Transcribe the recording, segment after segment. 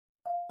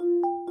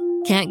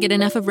Can't get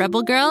enough of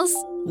Rebel Girls?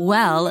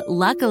 Well,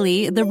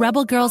 luckily, the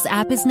Rebel Girls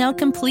app is now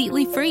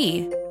completely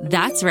free.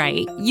 That's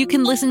right. You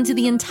can listen to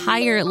the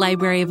entire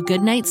library of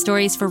goodnight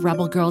stories for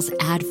Rebel Girls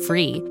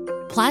ad-free.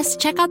 Plus,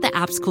 check out the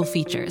app's cool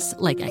features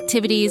like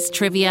activities,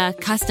 trivia,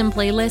 custom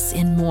playlists,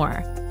 and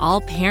more.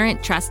 All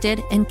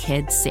parent-trusted and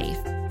kids-safe.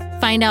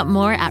 Find out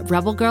more at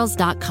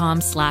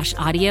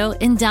rebelgirls.com/audio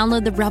and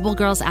download the Rebel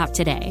Girls app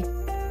today.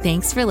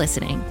 Thanks for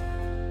listening.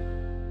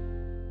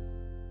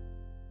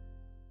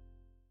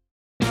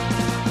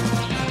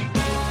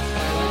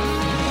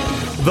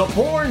 The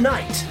Poor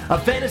Knight, a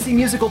fantasy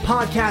musical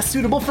podcast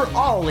suitable for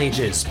all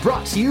ages,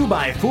 brought to you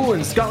by Fool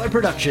and Scholar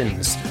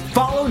Productions.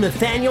 Follow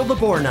Nathaniel the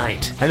Boar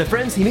Knight and the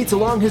friends he meets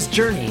along his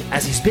journey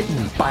as he's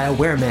bitten by a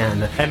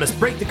wereman and must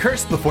break the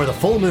curse before the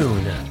full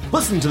moon.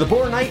 Listen to The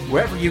Boar Knight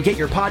wherever you get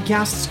your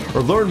podcasts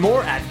or learn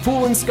more at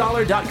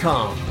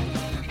foolandscholar.com.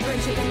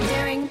 Friendship and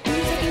daring,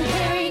 music and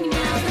caring,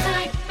 now's the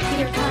night.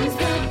 Here comes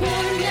the Boar Knight.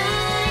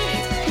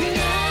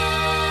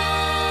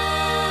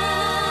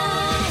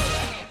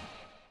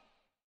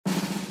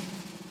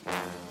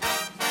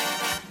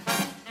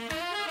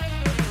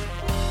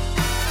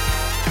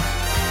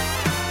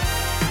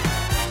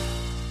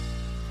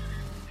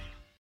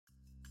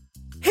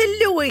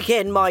 Hello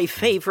again, my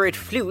favourite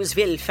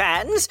Floozeville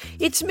fans.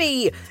 It's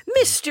me,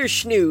 Mr.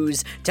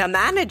 Shnews, the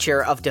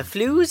manager of the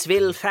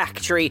Floozeville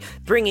factory,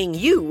 bringing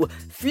you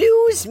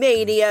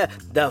Floozemania,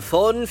 the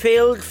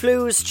fun-filled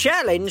flooze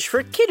challenge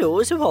for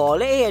kiddos of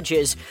all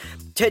ages.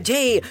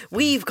 Today,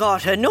 we've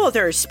got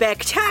another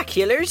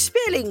spectacular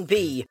spelling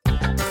bee.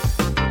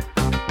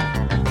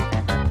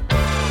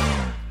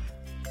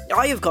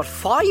 I have got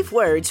 5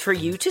 words for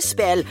you to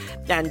spell,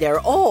 and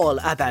they're all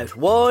about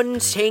one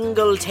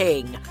single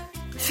thing.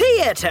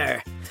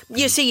 Theatre.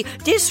 You see,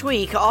 this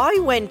week I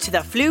went to the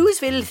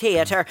Floozeville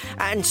Theatre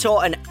and saw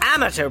an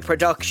amateur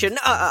production,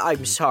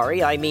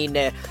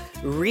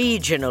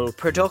 regional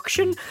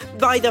production,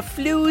 by the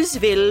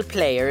Floozeville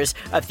players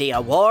of the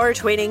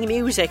award-winning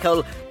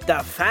musical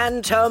The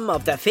Phantom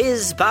of the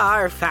Fizz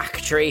Bar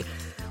Factory,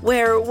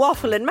 where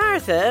Waffle and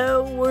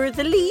Martha were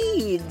the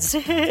leads.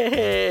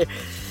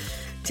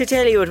 To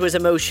tell you it was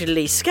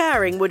emotionally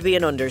scarring would be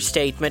an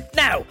understatement.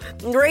 Now,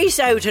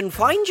 race out and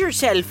find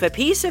yourself a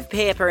piece of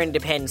paper and a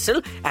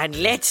pencil, and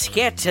let's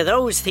get to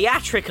those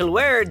theatrical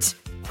words.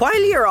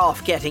 While you're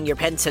off getting your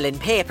pencil and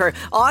paper,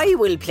 I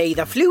will play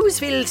the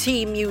Floozeville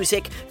theme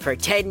music for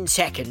 10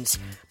 seconds.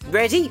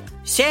 Ready,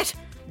 set,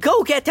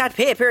 go get that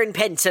paper and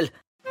pencil.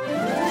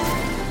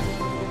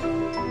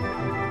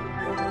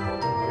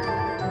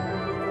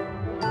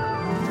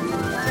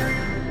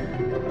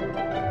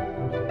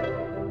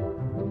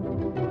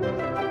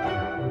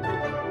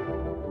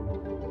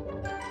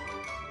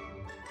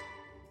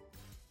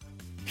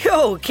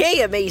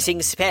 Okay,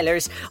 amazing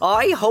spellers,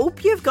 I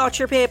hope you've got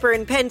your paper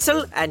and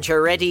pencil and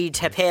you're ready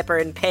to paper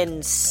and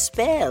pen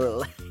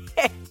spell.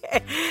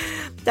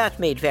 That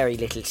made very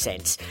little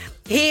sense.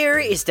 Here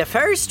is the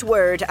first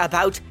word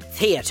about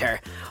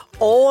theatre.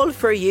 All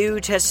for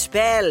you to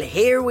spell.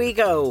 Here we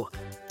go.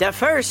 The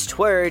first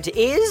word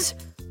is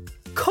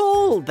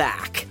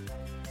callback.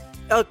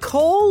 A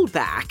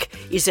callback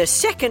is a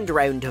second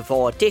round of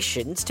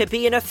auditions to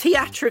be in a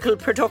theatrical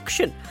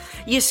production.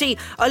 You see,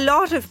 a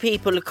lot of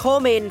people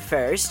come in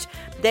first,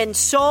 then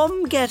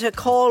some get a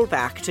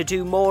callback to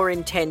do more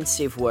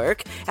intensive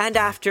work, and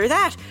after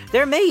that,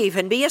 there may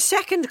even be a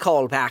second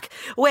callback,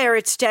 where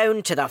it's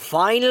down to the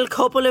final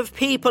couple of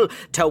people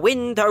to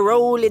win the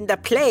role in the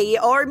play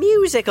or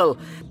musical.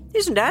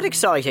 Isn't that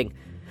exciting?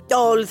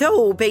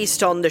 Although,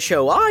 based on the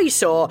show I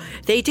saw,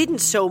 they didn't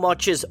so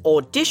much as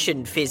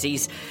audition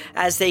fizzies,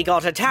 as they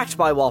got attacked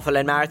by Waffle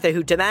and Martha,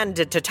 who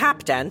demanded to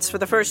tap dance for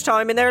the first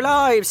time in their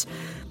lives.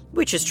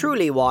 Which is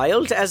truly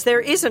wild, as there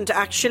isn't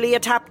actually a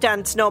tap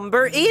dance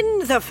number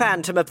in The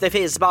Phantom of the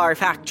Fizz Bar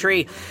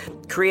Factory.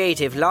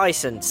 Creative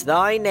license.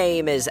 Thy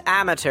name is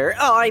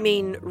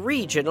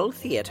regional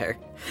theatre.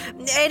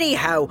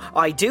 Anyhow,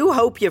 I do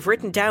hope you've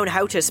written down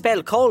how to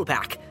spell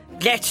callback.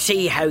 Let's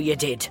see how you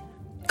did.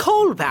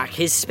 Callback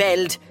is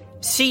spelled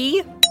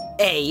C-A-L-L-B-A-C-K.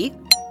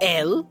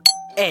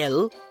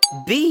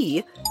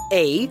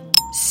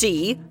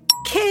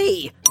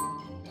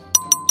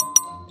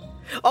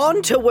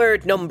 On to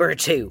word number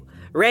 2.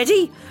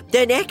 Ready?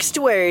 The next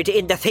word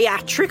in the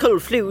theatrical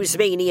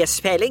Floozemania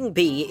spelling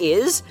bee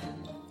is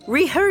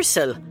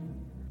rehearsal.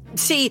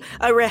 See,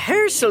 a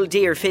rehearsal,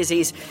 dear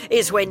fizzies,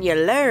 is when you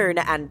learn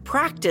and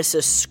practice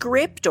a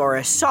script or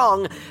a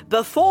song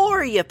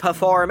before you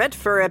perform it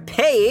for a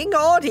paying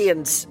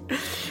audience.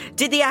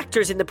 Did the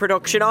actors in the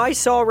production I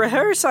saw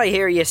rehearse, I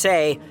hear you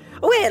say?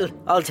 Well,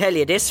 I'll tell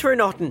you this for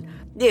nothing.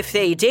 If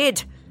they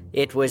did,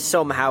 it was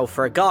somehow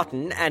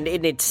forgotten, and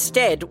in its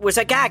stead was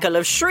a gaggle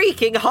of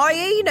shrieking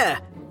hyena.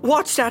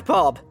 What's that,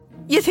 Bob?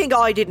 You think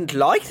I didn't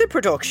like the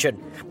production?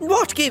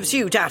 What gives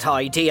you that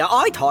idea?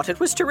 I thought it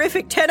was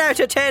terrific. 10 out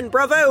of 10.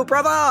 Bravo,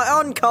 brava,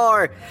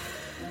 encore.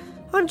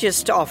 I'm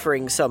just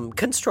offering some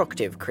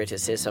constructive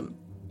criticism.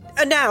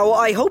 Now,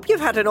 I hope you've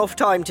had enough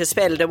time to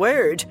spell the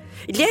word.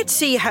 Let's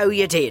see how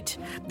you did.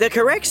 The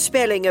correct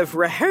spelling of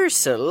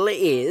rehearsal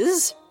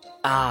is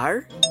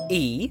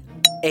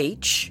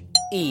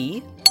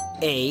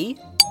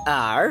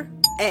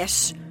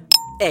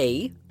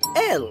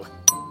R-E-H-E-A-R-S-A-L.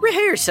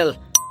 Rehearsal.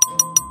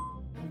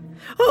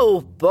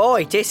 Oh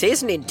boy, this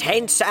is an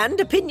intense and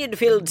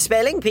opinion-filled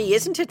spelling bee,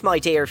 isn't it, my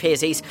dear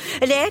fizzies?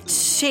 Let's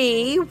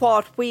see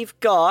what we've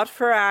got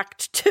for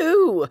Act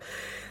 2.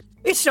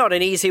 It's not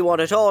an easy one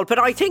at all, but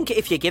I think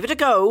if you give it a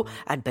go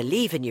and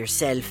believe in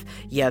yourself,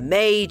 you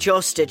may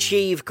just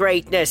achieve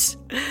greatness.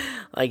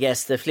 I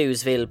guess the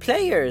Floozeville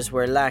players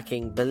were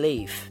lacking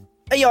belief.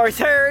 Your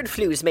third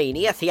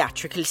Floozemania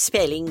theatrical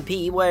spelling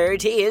bee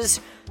word is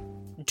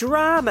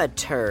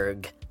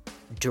dramaturg.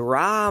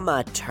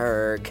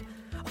 Dramaturg.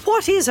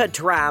 What is a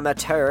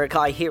dramaturg,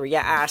 I hear you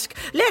ask?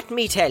 Let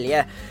me tell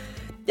you.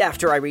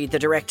 After I read the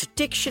direct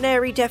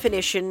dictionary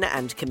definition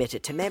and commit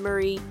it to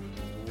memory...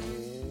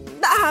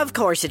 Of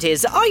course it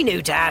is, I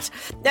knew that.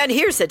 And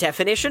here's the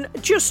definition,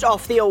 just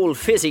off the old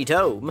fizzy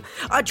dome.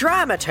 A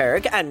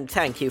dramaturg, and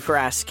thank you for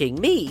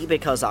asking me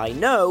because I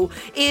know,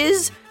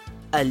 is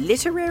a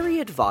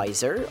literary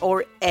advisor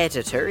or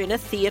editor in a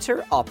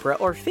theatre, opera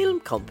or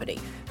film company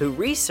who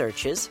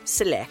researches,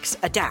 selects,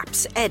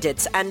 adapts,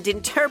 edits and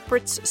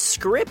interprets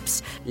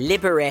scripts,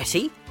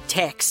 libretti,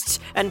 texts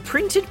and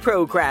printed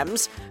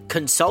programmes,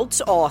 consults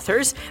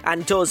authors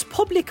and does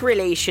public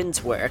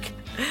relations work.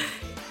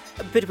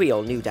 But we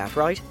all knew that,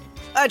 right?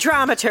 A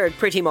dramaturg,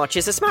 pretty much,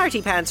 is a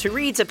smarty pants who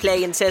reads a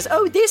play and says,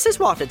 oh, this is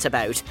what it's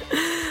about.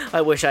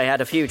 I wish I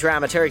had a few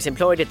dramaturgs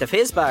employed at the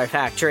Fizzbar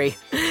factory.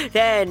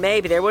 Then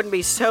maybe there wouldn't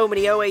be so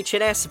many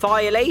OH&S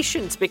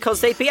violations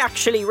because they'd be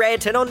actually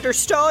read and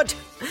understood.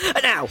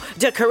 Now,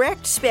 the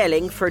correct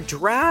spelling for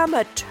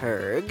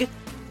dramaturg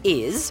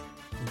is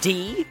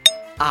D-R-A-M-A-T-U-R-G.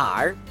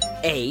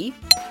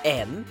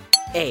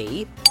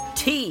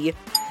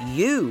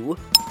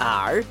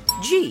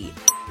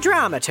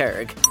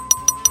 Dramaturg.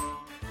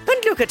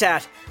 And look at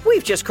that,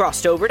 we've just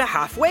crossed over the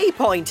halfway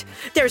point.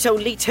 There's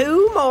only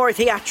 2 more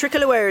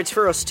theatrical words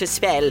for us to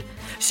spell.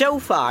 So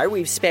far,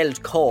 we've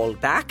spelled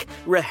callback,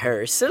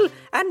 rehearsal,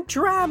 and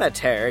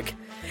dramaturg.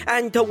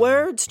 And the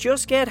words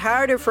just get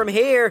harder from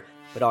here.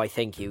 But I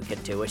think you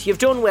can do it. You've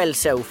done well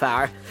so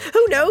far.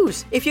 Who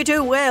knows? If you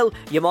do well,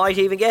 you might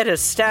even get a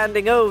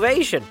standing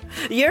ovation.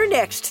 Your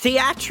next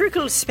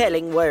theatrical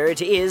spelling word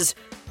is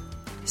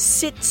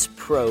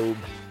sitzprobe.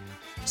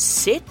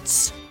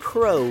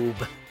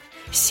 Sitzprobe.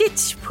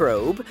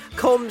 Sitzprobe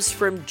comes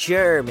from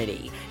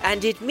Germany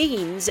and it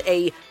means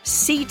a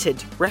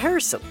seated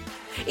rehearsal.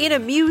 In a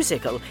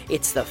musical,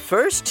 it's the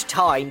first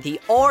time the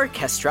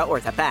orchestra or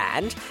the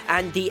band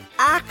and the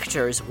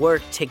actors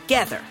work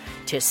together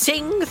to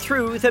sing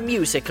through the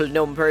musical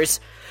numbers.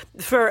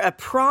 For a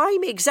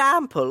prime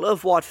example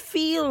of what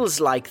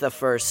feels like the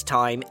first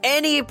time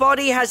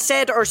anybody has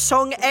said or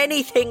sung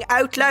anything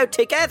out loud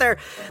together,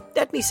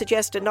 let me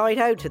suggest a night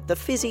out at the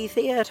Fizzy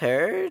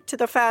Theatre to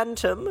the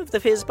Phantom of the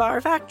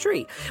Fizzbar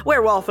Factory,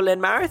 where Waffle and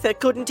Martha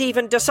couldn't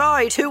even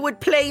decide who would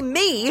play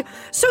me,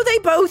 so they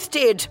both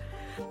did.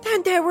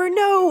 And there were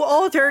no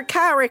other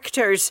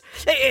characters.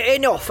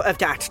 Enough of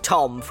that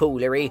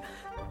tomfoolery.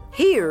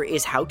 Here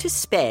is how to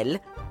spell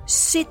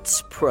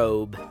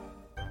sitzprobe.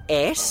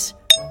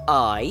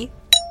 S-I-T-Z-P-R-O-B-E.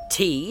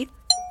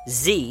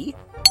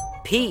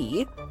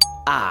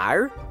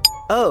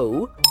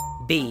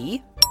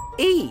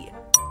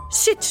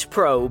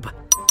 Sitzprobe.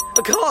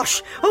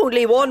 Gosh,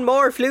 only one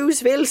more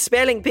Floozeville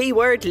spelling bee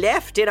word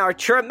left in our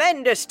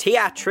tremendous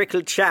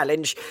theatrical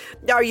challenge.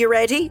 Are you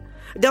ready?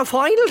 The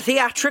final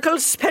theatrical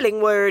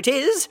spelling word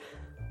is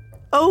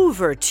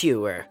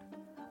overture.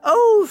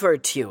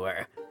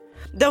 Overture.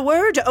 The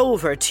word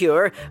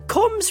overture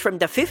comes from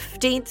the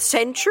 15th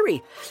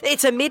century.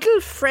 It's a Middle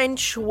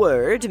French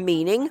word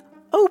meaning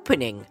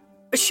opening.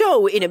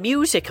 So, in a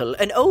musical,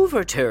 an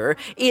overture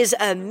is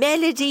a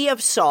melody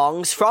of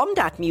songs from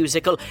that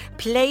musical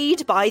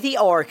played by the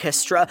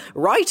orchestra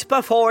right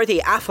before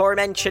the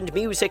aforementioned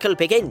musical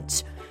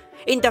begins.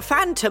 In the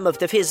Phantom of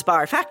the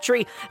Fizzbar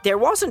Factory, there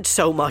wasn't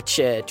so much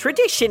a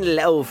traditional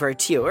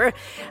overture,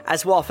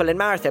 as Waffle and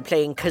Martha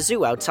playing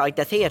kazoo outside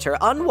the theatre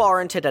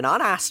unwarranted and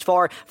unasked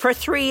for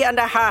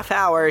 3.5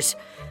 hours.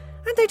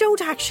 And they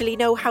don't actually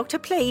know how to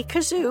play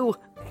kazoo.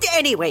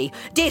 Anyway,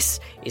 this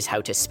is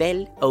how to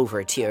spell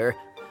overture.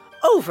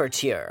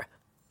 Overture.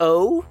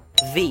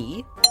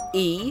 O-V-E-R-T-U-R-E.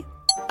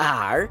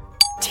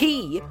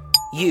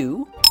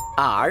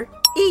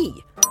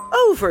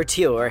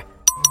 Overture.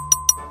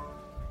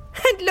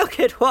 And look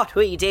at what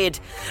we did.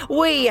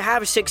 We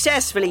have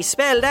successfully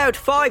spelled out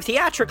 5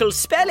 theatrical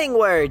spelling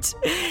words.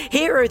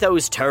 Here are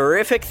those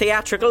terrific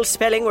theatrical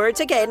spelling words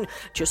again,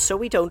 just so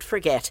we don't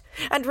forget.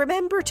 And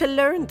remember to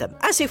learn them,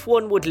 as if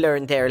one would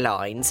learn their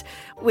lines,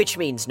 which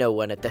means no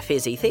one at the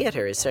Fizzy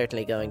Theatre is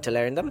certainly going to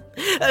learn them.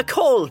 A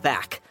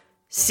callback.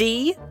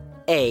 C-A-L-L-B-A-C-K.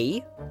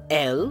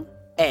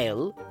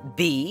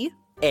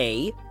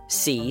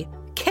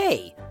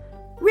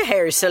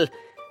 Rehearsal.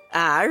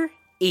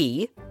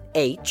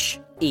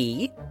 R-E-H-E-A-R-S-A-L.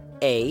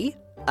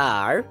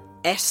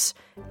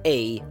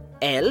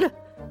 S-A-L,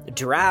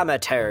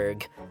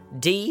 dramaturg,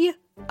 D-R-A-M-A-T-U-R-G,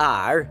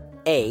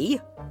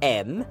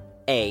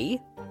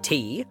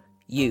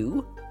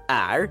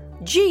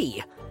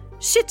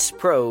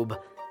 sitzprobe,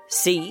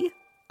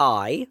 C-I-T-Z-P-R-O-B-E,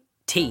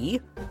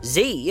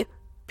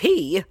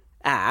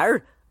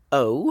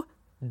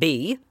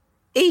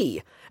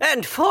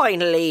 and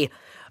finally,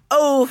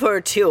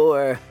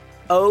 overture,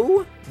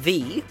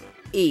 O-V-E-R-T-U-R-E.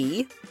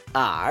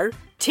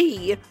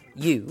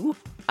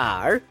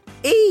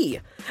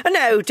 And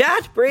now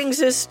that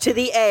brings us to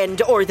the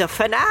end, or the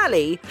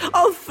finale,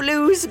 of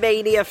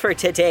Floozemania for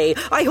today.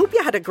 I hope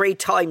you had a great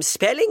time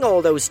spelling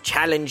all those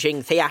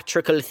challenging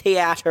theatrical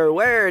theatre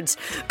words.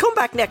 Come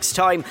back next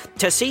time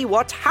to see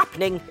what's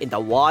happening in the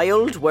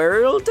wild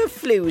world of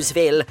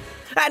Floozeville.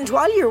 And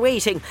while you're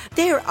waiting,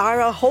 there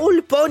are a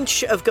whole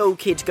bunch of Go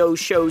Kid Go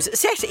shows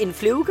set in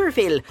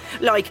Pflugerville,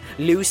 like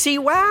Lucy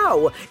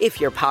Wow,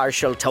 if you're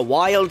partial to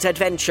wild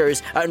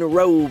adventures and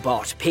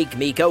robot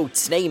pygmy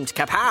goats named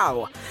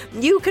Kapow.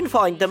 You can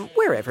find them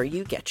wherever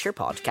you get your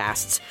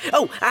podcasts.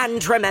 Oh,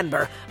 and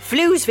remember,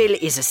 Floozeville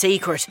is a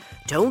secret.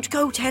 Don't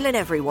go telling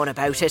everyone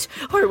about it,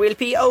 or we'll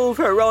be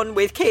overrun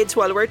with kids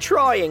while we're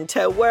trying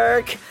to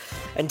work.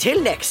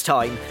 Until next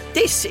time,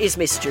 this is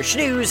Mr.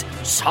 Shnews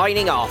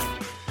signing off.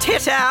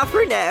 Ta-ta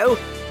for now.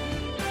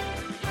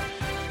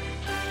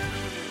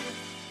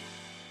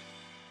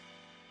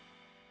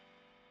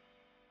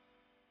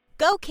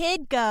 Go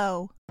Kid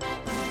Go!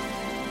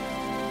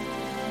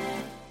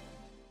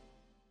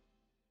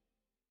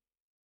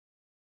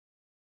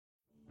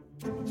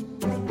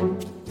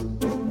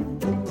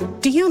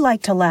 Do you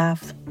like to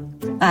laugh?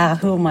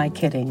 Who am I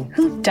kidding?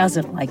 Who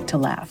doesn't like to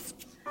laugh?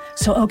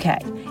 So, okay,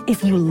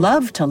 if you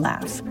love to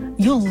laugh,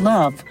 you'll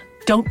love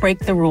Don't Break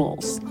the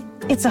Rules.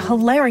 It's a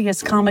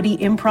hilarious comedy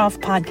improv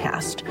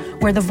podcast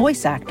where the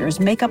voice actors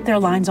make up their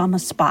lines on the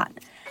spot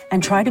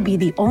and try to be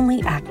the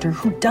only actor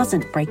who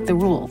doesn't break the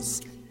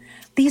rules.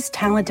 These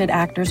talented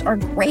actors are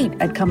great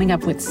at coming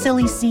up with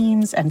silly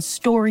scenes and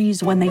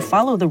stories when they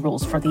follow the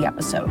rules for the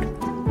episode.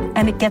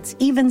 And it gets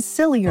even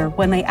sillier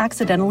when they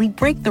accidentally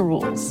break the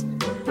rules.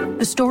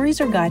 The stories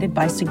are guided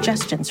by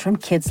suggestions from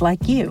kids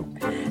like you,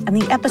 and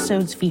the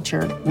episodes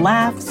feature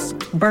laughs,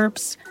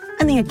 burps,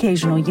 and the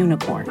occasional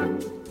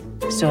unicorn.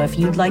 So if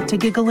you'd like to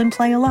giggle and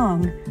play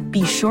along,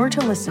 be sure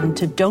to listen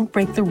to Don't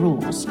Break the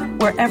Rules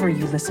wherever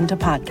you listen to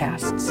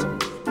podcasts.